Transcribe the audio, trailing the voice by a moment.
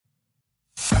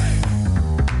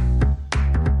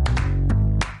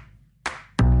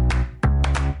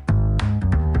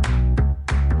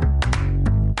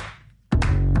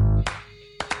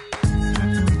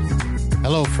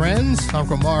friends.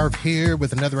 Uncle Marv here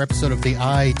with another episode of the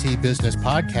IT Business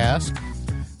Podcast,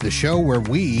 the show where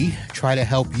we try to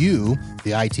help you,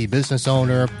 the IT business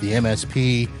owner, the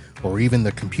MSP, or even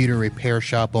the computer repair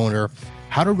shop owner,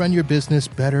 how to run your business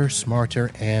better,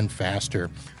 smarter, and faster.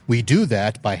 We do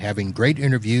that by having great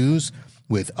interviews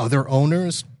with other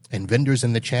owners and vendors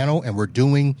in the channel, and we're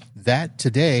doing that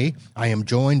today. I am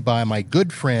joined by my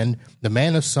good friend, the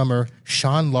man of summer,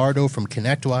 Sean Lardo from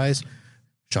ConnectWise.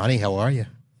 Johnny, how are you?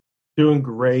 Doing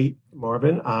great,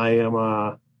 Marvin. I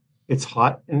am. It's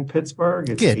hot in Pittsburgh.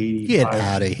 It's Get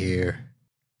out of here.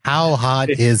 How hot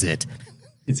is it?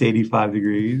 It's 85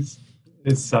 degrees.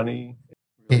 It's sunny.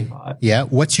 It's really hot. Yeah.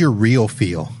 What's your real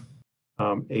feel?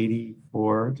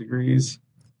 84 degrees.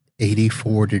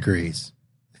 84 degrees.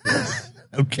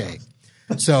 Okay.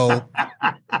 So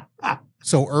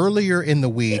earlier in the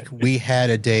week, we had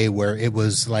a day where it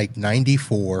was like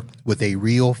 94 with a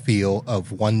real feel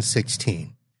of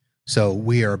 116. So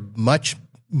we are much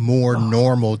more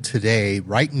normal today,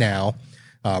 right now.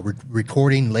 We're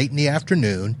recording late in the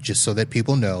afternoon, just so that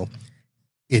people know.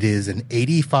 It is an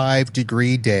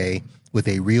 85-degree day with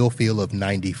a real feel of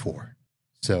 94.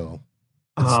 So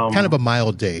it's kind of a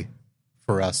mild day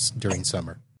for us during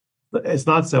summer. It's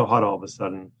not so hot all of a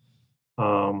sudden,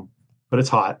 but it's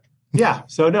hot. Yeah.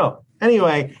 So no.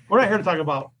 Anyway, we're not here to talk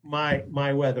about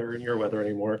my weather and your weather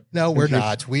anymore. No, we're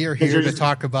not. We are here to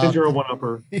talk about. Because you're a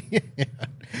one-upper. Yeah.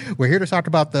 We're here to talk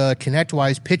about the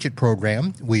ConnectWise PitchIT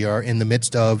program. We are in the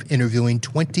midst of interviewing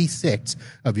 26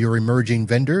 of your emerging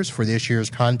vendors for this year's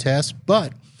contest.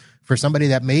 But for somebody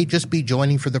that may just be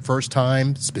joining for the first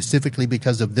time, specifically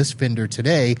because of this vendor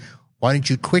today, why don't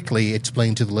you quickly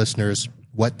explain to the listeners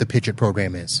what the PitchIT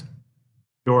program is?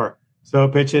 Sure. So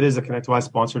PitchIT is a ConnectWise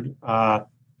sponsored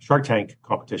Shark Tank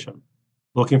competition,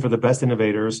 looking for the best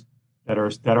innovators that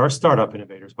are startup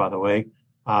innovators, by the way,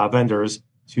 vendors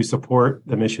to support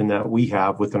the mission that we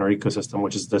have within our ecosystem,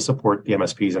 which is to support the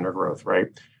MSPs and their growth, right?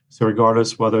 So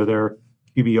regardless whether they're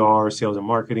QBR, sales and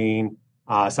marketing,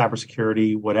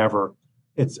 cybersecurity, whatever,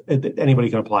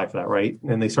 anybody can apply for that, right?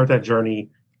 And they start that journey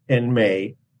in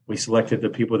May. We selected the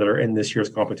people that are in this year's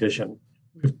competition.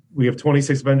 We have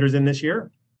 26 vendors in this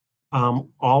year,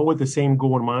 all with the same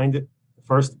goal in mind.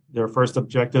 Their first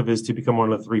objective is to become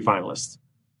one of the 3 finalists.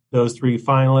 Those 3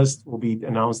 finalists will be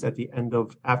announced at the end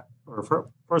of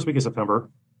first week of September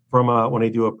from when they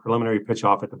do a preliminary pitch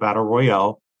off at the Battle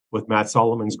Royale with Matt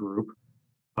Solomon's group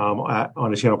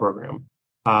on a channel program.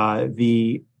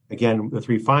 The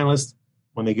 3 finalists,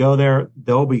 when they go there,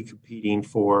 they'll be competing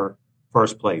for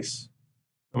first place.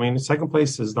 I mean, second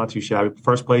place is not too shabby.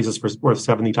 First place is worth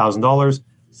 $70,000.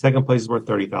 Second place is worth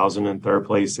 $30,000, and third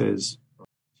place is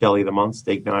Jelly of the Month,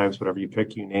 steak knives, whatever you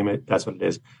pick, you name it. That's what it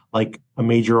is. Like a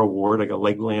major award, like a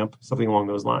leg lamp, something along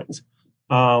those lines.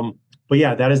 But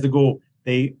yeah, that is the goal.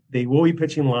 They will be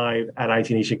pitching live at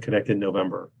IT Nation Connect in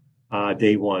November,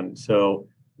 day 1. So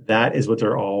that is what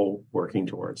they're all working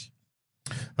towards.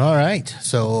 All right.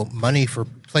 So money for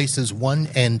places 1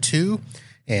 and 2.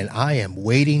 And I am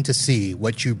waiting to see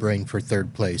what you bring for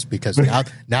third place, because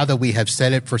now that we have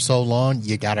said it for so long,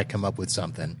 you got to come up with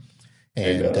something.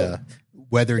 And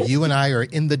whether you and I are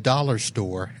in the dollar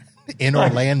store in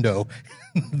Orlando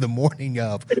the morning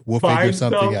of, we'll figure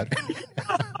something out.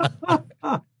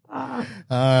 All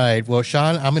right. Well,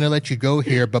 Sean, I'm going to let you go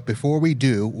here. But before we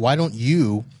do, why don't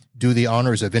you do the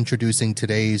honors of introducing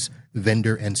today's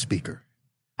vendor and speaker?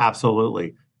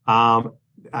 Absolutely.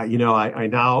 I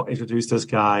now introduce this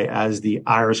guy as the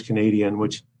Irish Canadian,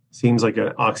 which seems like an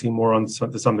oxymoron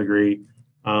to some degree,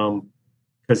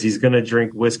 because he's going to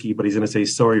drink whiskey, but he's going to say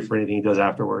sorry for anything he does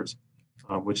afterwards,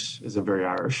 which isn't very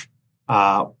Irish.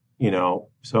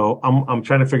 So I'm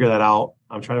trying to figure that out.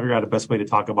 I'm trying to figure out the best way to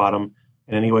talk about him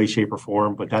in any way, shape, or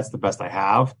form, but that's the best I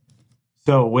have.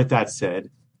 So with that said,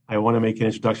 I want to make an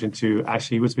introduction to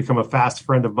actually what's become a fast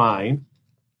friend of mine,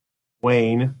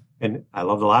 Wayne. And I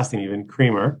love the last name even,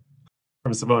 Creamer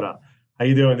from Symoda. How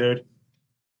you doing, dude?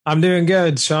 I'm doing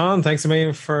good, Sean. Thanks a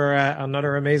million for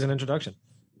another amazing introduction.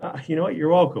 You know what? You're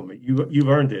welcome. You've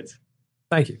earned it.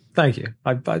 Thank you.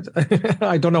 I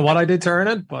don't know what I did to earn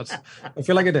it, but I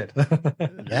feel like I did.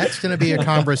 That's going to be a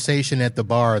conversation at the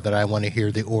bar that I want to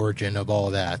hear the origin of all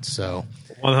that. So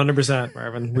 100%,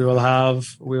 Marvin. We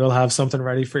will have something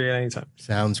ready for you anytime.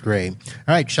 Sounds great.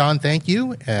 All right, Sean, thank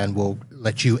you. And we'll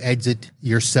let you exit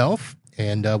yourself,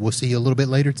 and we'll see you a little bit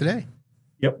later today.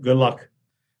 Yep. Good luck.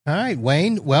 All right,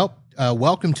 Wayne. Well,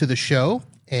 welcome to the show.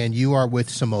 And you are with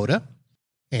Symoda.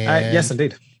 And yes,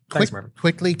 indeed. Thanks, Marvin.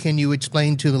 Quickly, can you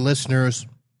explain to the listeners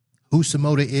who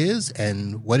Symoda is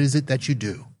and what is it that you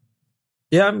do?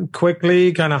 Yeah,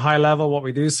 quickly, kind of high level what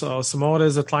we do. So Symoda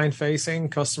is a client-facing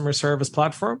customer service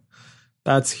platform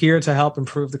that's here to help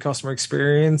improve the customer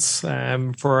experience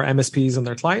for MSPs and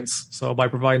their clients. So by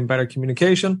providing better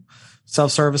communication,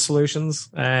 self-service solutions,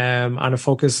 and a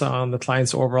focus on the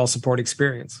client's overall support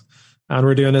experience. And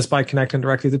we're doing this by connecting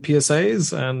directly to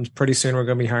PSAs. And pretty soon we're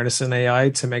going to be harnessing AI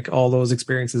to make all those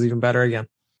experiences even better again.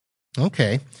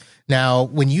 Okay. Now,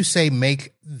 when you say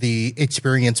make the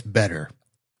experience better,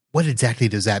 what exactly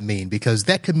does that mean? Because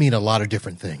that could mean a lot of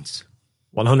different things.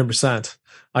 100%.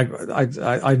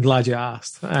 I'm glad you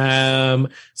asked.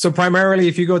 So primarily,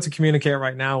 if you go to communicate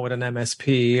right now with an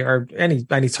MSP or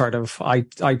any sort of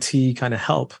IT kind of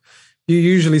help, you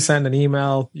usually send an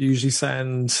email, you usually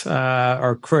send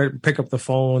or pick up the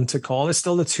phone to call. It's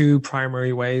still the two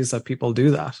primary ways that people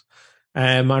do that.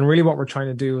 And really what we're trying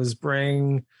to do is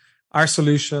bring our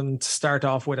solution to start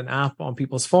off with an app on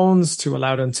people's phones to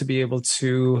allow them to be able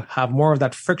to have more of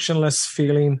that frictionless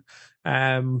feeling,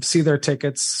 see their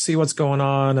tickets, see what's going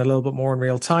on a little bit more in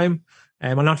real time,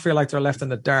 and not feel like they're left in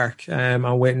the dark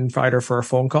and waiting for either for a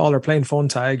phone call or playing phone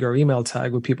tag or email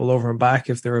tag with people over and back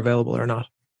if they're available or not.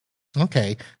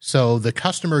 Okay, so the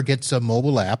customer gets a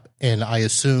mobile app, and I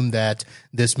assume that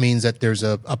this means that there's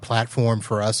a platform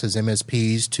for us as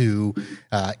MSPs to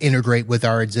integrate with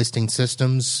our existing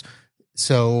systems.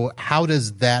 So how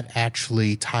does that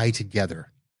actually tie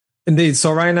together? Indeed.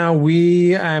 So right now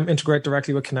we integrate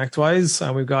directly with ConnectWise,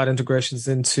 and we've got integrations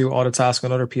into Autotask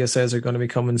and other PSAs are going to be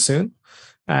coming soon.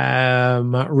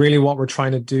 Really what we're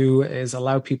trying to do is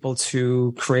allow people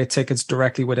to create tickets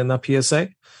directly within that PSA.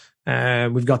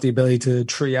 We've got the ability to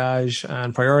triage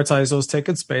and prioritize those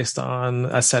tickets based on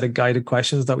a set of guided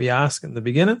questions that we ask in the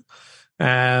beginning.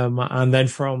 And then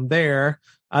from there,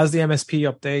 as the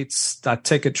MSP updates that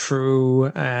ticket through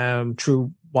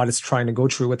what it's trying to go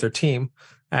through with their team,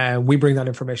 we bring that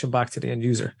information back to the end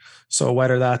user. So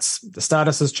whether that's the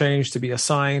status has changed to be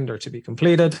assigned or to be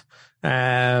completed,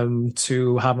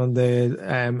 to having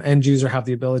the end user have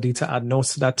the ability to add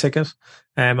notes to that ticket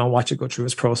and watch it go through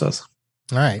its process.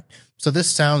 All right. So this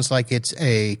sounds like it's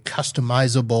a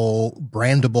customizable,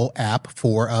 brandable app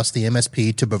for us, the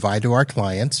MSP, to provide to our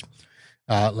clients.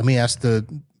 Let me ask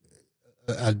I'm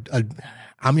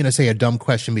going to say a dumb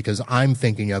question because I'm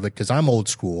thinking of it because I'm old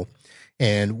school,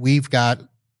 and we've got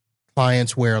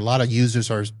clients where a lot of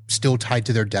users are still tied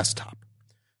to their desktop.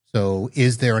 So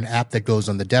is there an app that goes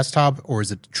on the desktop, or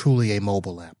is it truly a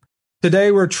mobile app?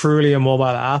 Today, we're truly a mobile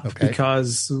app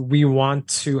because we want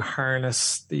to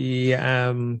harness the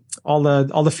all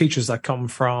the features that come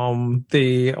from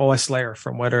the OS layer,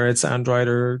 from whether it's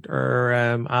Android or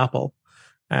Apple.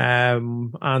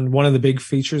 And one of the big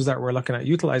features that we're looking at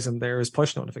utilizing there is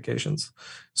push notifications.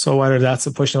 So whether that's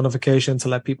a push notification to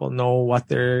let people know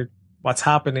what's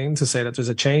happening, to say that there's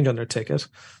a change on their ticket,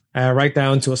 right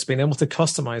down to us being able to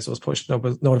customize those push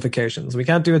notifications. We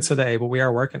can't do it today, but we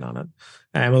are working on it,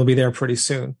 and we'll be there pretty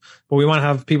soon. But we want to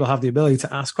have people have the ability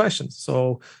to ask questions.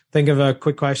 So think of a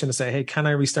quick question to say, hey, can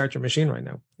I restart your machine right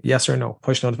now? Yes or no.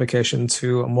 Push notification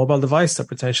to a mobile device that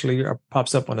potentially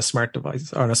pops up on a smart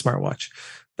device or on a smartwatch.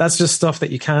 That's just stuff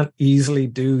that you can't easily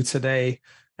do today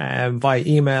via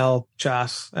email,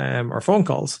 chat, or phone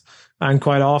calls. And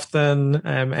quite often,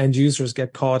 end users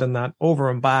get caught in that over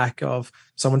and back of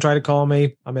someone tried to call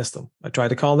me, I missed them. I tried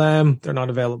to call them, they're not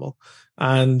available.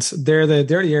 And they're the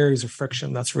areas of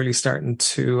friction that's really starting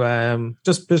to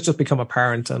just become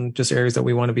apparent, and just areas that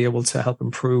we want to be able to help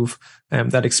improve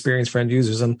that experience for end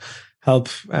users and help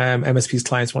MSP's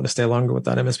clients want to stay longer with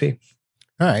that MSP.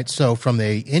 All right. So from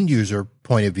the end user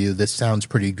point of view, this sounds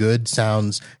pretty good.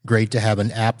 Sounds great to have an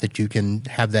app that you can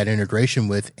have that integration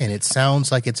with. And it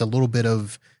sounds like it's a little bit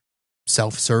of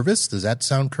self-service. Does that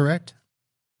sound correct?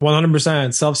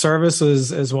 100%. Self-service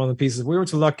is one of the pieces. We were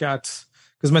to look at,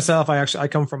 because myself, I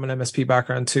come from an MSP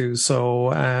background too.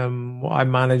 So I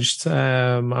managed,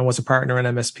 I was a partner in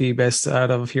MSP based out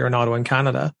of here in Ottawa in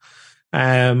Canada.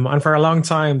 And for a long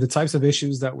time, the types of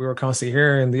issues that we were constantly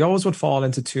hearing, they always would fall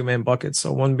into two main buckets.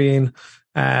 So one being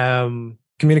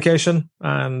communication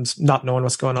and not knowing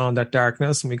what's going on, that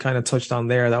darkness. And we kind of touched on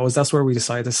there. That's where we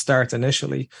decided to start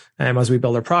initially as we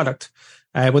build our product.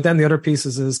 But then the other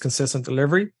pieces is consistent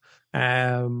delivery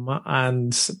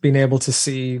and being able to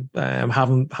see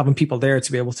having people there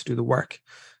to be able to do the work.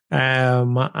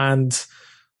 And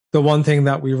the one thing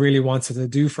that we really wanted to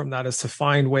do from that is to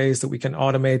find ways that we can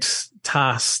automate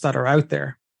tasks that are out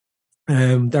there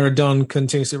that are done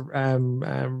continuously,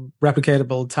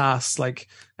 replicatable tasks like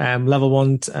level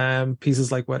one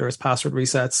pieces, like whether it's password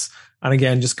resets. And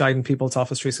again, just guiding people to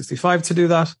Office 365 to do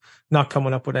that, not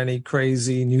coming up with any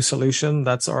crazy new solution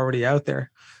that's already out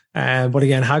there. But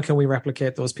again, how can we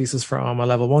replicate those pieces from a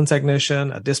level 1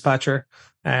 technician, a dispatcher,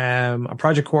 a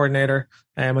project coordinator,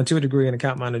 and to a degree an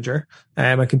account manager,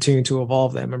 and continue to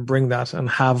evolve them and bring that and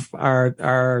have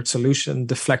our solution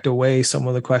deflect away some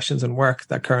of the questions and work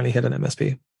that currently hit an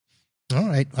MSP. All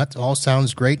right. That all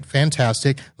sounds great.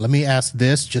 Fantastic. Let me ask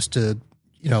this just to,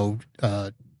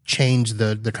 change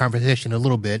the conversation a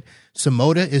little bit.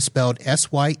 Symoda is spelled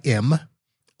Symoda.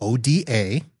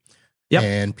 Yep.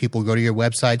 And people go to your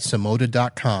website,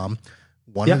 symoda.com.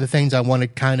 One Yep. of the things I want to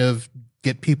kind of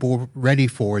get people ready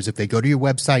for is if they go to your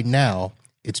website now,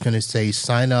 it's going to say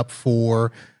sign up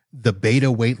for the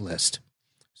beta wait list.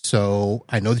 So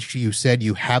I know that you said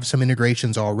you have some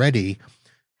integrations already.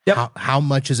 Yep. How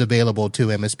much is available to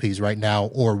MSPs right now,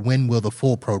 or when will the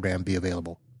full program be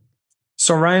available?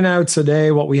 So right now,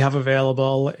 today, what we have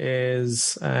available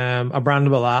is a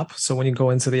brandable app. So when you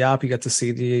go into the app, you get to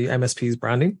see the MSP's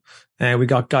branding. And we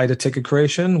got guided ticket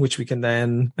creation, which we can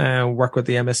then work with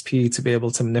the MSP to be able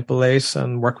to manipulate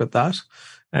and work with that.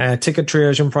 Ticket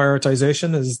triage and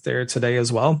prioritization is there today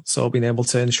as well. So being able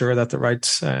to ensure that the right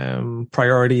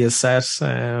priority is set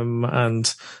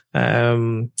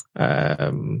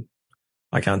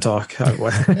I can't talk.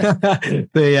 The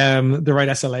right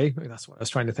SLA, that's what I was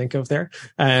trying to think of there,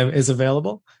 is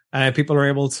available. People are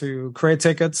able to create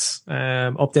tickets,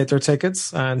 update their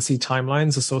tickets, and see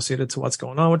timelines associated to what's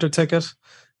going on with their ticket.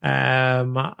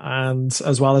 And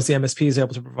as well as the MSP is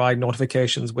able to provide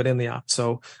notifications within the app.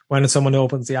 So when someone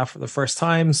opens the app for the first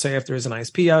time, say if there's an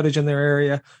ISP outage in their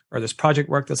area or there's project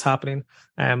work that's happening,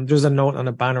 there's a note on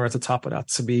a banner at the top of that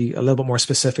to be a little bit more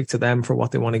specific to them for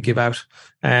what they want to give out.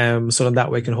 So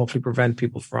that way can hopefully prevent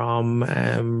people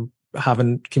from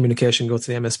having communication go to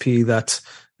the MSP that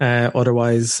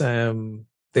otherwise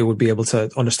they would be able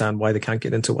to understand why they can't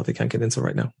get into what they can't get into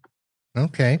right now.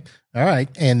 Okay. All right.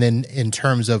 And then in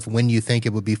terms of when you think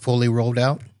it would be fully rolled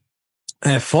out?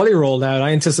 Fully rolled out,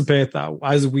 I anticipate that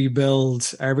as we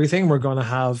build everything, we're going to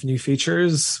have new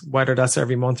features, whether that's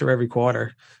every month or every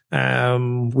quarter.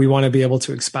 We want to be able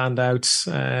to expand out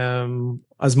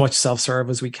as much self-serve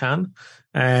as we can.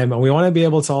 And we want to be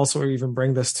able to also even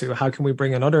bring this to how can we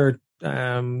bring in other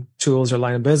tools or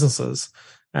line of businesses,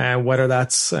 whether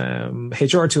that's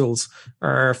HR tools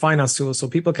or finance tools, so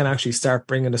people can actually start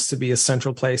bringing this to be a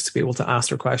central place to be able to ask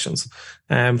their questions.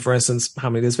 For instance, how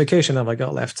many days vacation have I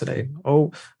got left today?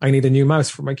 Oh, I need a new mouse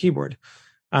for my keyboard.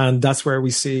 And that's where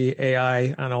we see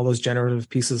AI and all those generative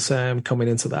pieces coming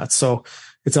into that. So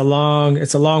it's a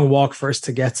long walk for us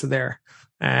to get to there.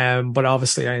 But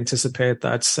obviously I anticipate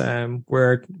that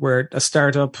we're a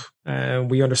startup and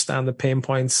we understand the pain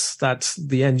points that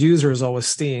the end user is always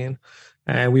seeing.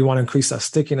 And we want to increase that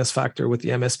stickiness factor with the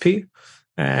MSP.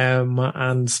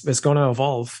 And it's going to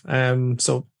evolve.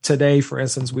 So today, for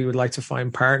instance, we would like to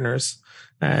find partners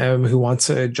who want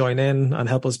to join in and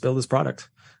help us build this product,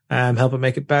 help it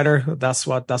make it better. That's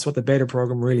what the beta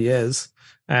program really is.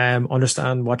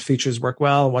 Understand what features work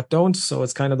well and what don't. So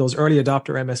it's kind of those early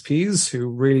adopter MSPs who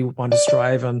really want to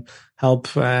strive and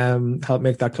help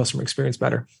make that customer experience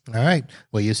better. All right.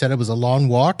 Well, you said it was a long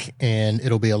walk, and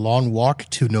it'll be a long walk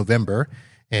to November.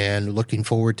 And looking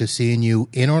forward to seeing you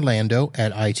in Orlando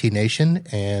at IT Nation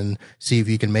and see if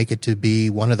you can make it to be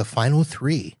one of the final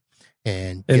 3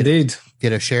 and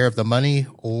get a share of the money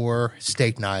or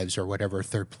steak knives or whatever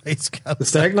third place comes. The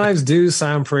steak knives do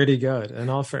sound pretty good. In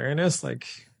all fairness, like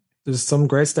there's some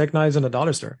great steak knives in the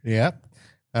dollar store. Yep.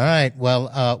 All right.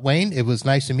 Well, Wayne, it was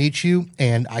nice to meet you.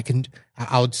 And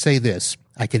I would say this,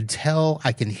 I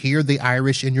can hear the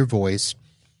Irish in your voice,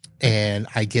 and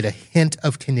I get a hint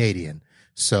of Canadian.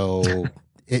 So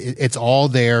it's all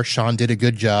there. Sean did a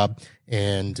good job,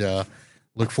 and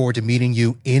look forward to meeting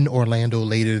you in Orlando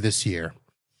later this year.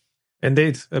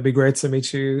 Indeed. It'd be great to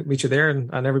meet you there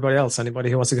and everybody else.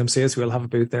 Anybody who wants to come see us, we'll have a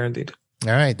booth there indeed.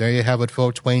 All right. There you have it,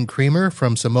 folks. Wayne Creamer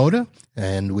from Symoda,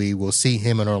 and we will see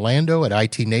him in Orlando at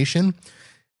IT Nation.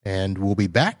 And we'll be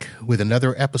back with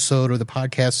another episode of the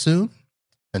podcast soon.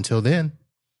 Until then,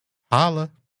 holla.